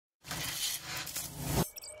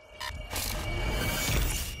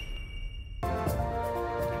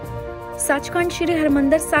सचखंड श्री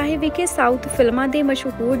हरमंदर साहिब विखे south फिल्मां दे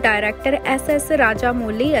मशहूर director S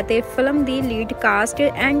Rajamouli अते फिल्म दी lead cast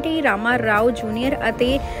n t Rama Rao junior अते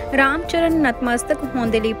रामचरण नतमस्तक होण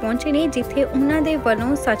दे लई पहुंचे ने, जिथे उन्हां दे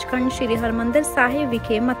वल्लों सचखंड श्री हरमंदर साहिब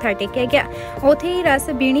विखे मत्था टेकिया गया। उत्थे ही रस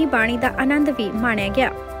बीणी बाणी दा आनंद भी माणिया गया।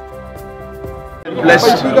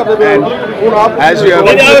 Blessed, and as you have,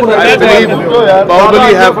 I believe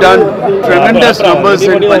Bahubali have done tremendous numbers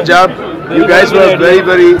in Punjab. You guys were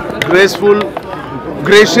very graceful,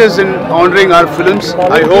 gracious in honouring our films.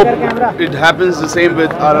 I hope it happens the same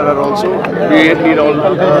with RRR also. We need all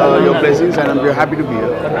your blessings, and we are happy to be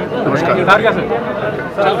here. Namaskar.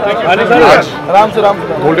 आज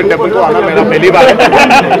golden temple को आना मेरा पहली बार है।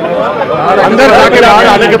 अंदर आके बाहर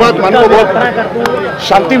आने के बाद मन को बहुत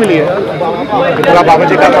शांति मिली है। मेरा बाबा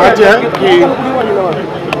जी का राज्य है कि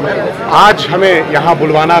आज हमें यहाँ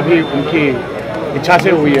बुलवाना भी उनकी इच्छा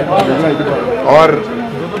से हुई है, और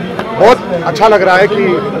बहुत अच्छा लग रहा है कि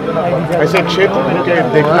ऐसे क्षेत्र मुझे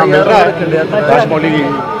देखना मिल रहा है राजमौली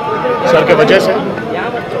सर के वजह से।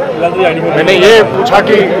 मैंने ये पूछा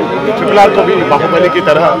कि RRR को भी बाहुबली की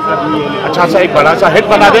तरह अच्छा सा एक बड़ा सा हिट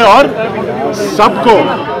बना दें और सबको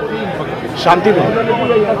शांति मिले,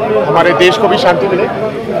 हमारे देश को भी शांति मिले।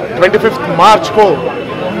 25 मार्च को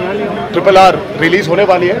RRR रिलीज होने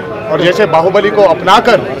वाली है, और जैसे बाहुबली को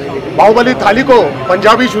अपनाकर बाहुबली थाली को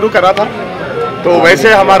पंजाबी शुरू करा था, तो वैसे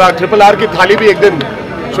हमारा RRR की थाली भी एक दिन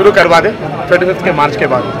शुरू करवा दे 25 के मार्च के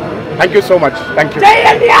बाद। Thank you so much. Thank you.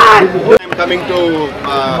 I'm coming to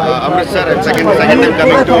Amritsar, and second I'm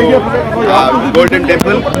coming to Golden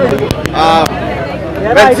Temple.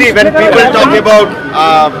 Well, see, when people talk about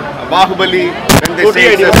Bahubali, when they say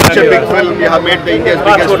it's such a big film, you have made the India's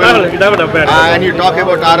biggest film, and you talk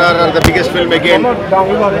about RRR, the biggest film again,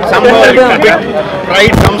 somehow a little bit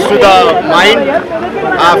pride comes to the mind.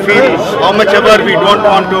 Feel how much ever we don't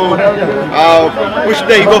want to push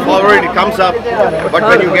the ego forward, it comes up, but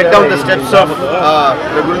when you get down the steps of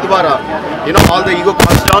the Gurudwara, you know, all the ego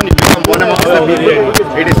comes down, you become one amongst the people.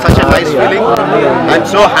 It is such a nice feeling. I'm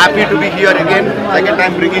so happy to be here again. Second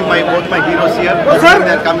time bringing both my heroes here.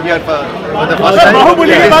 They come here for the first time.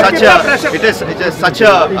 It is such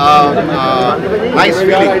a nice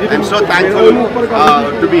feeling. I'm so thankful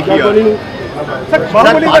to be here.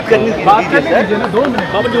 बात करनी थी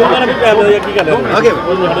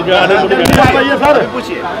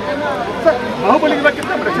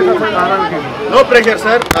No pressure,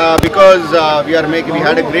 sir, because we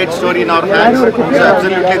had a great story in our hands, so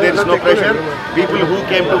absolutely there is no pressure. People who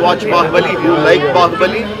came to watch Bahubali, who like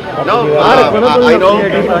Bahubali, I know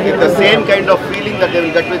the same kind of feeling that they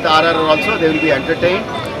will get with RRR also. They will be entertained,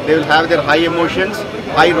 they will have their high emotions,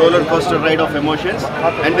 high roller coaster ride of emotions,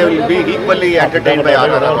 and they will be equally entertained by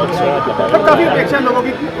RRR also.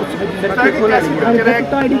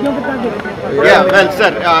 Yeah, well,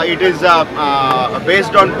 sir, it is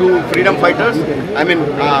based on two freedom fighters. I mean,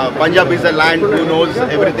 Punjab is a land who knows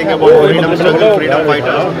everything about freedom struggle, freedom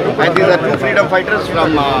fighters, and these are two freedom fighters from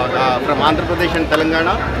Andhra Pradesh and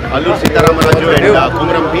Telangana, Allur Sitaramraju and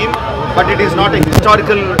Kumram Bhim. But it is not a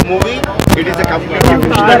historical movie. It is a completely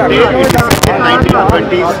fictional tale. It is set in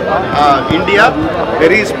 1920s India.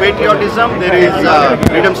 There is patriotism, there is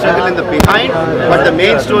freedom struggle in the behind, but the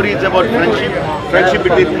main story is about friendship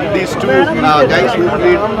between these two guys who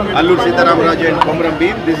played Allur Sitaramraju and Kumram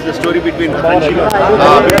Bhim. This is the story between the friendship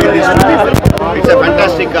between these two people. It's a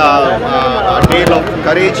fantastic tale of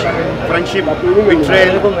courage, friendship,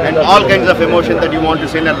 betrayal, and all kinds of emotion that you want to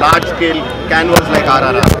see in a large scale canvas like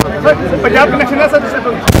RRR. Punjab connection है sir,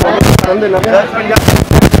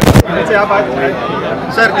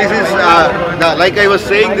 Sir, this is like I was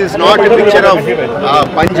saying, this is not a picture of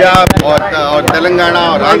Punjab or Telangana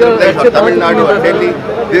or Andhra Pradesh or Tamil Nadu or Delhi.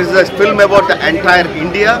 This is a film about the entire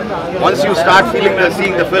India. Once you start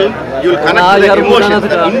seeing the film, you will connect to the emotions,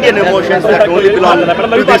 the Indian emotions that only belong to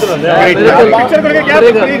this great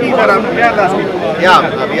country. Yeah,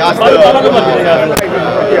 we asked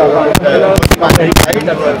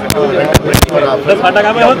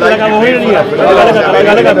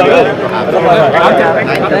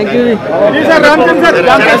Thank you. Please, Ramchandra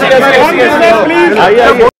sir,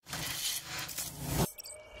 please.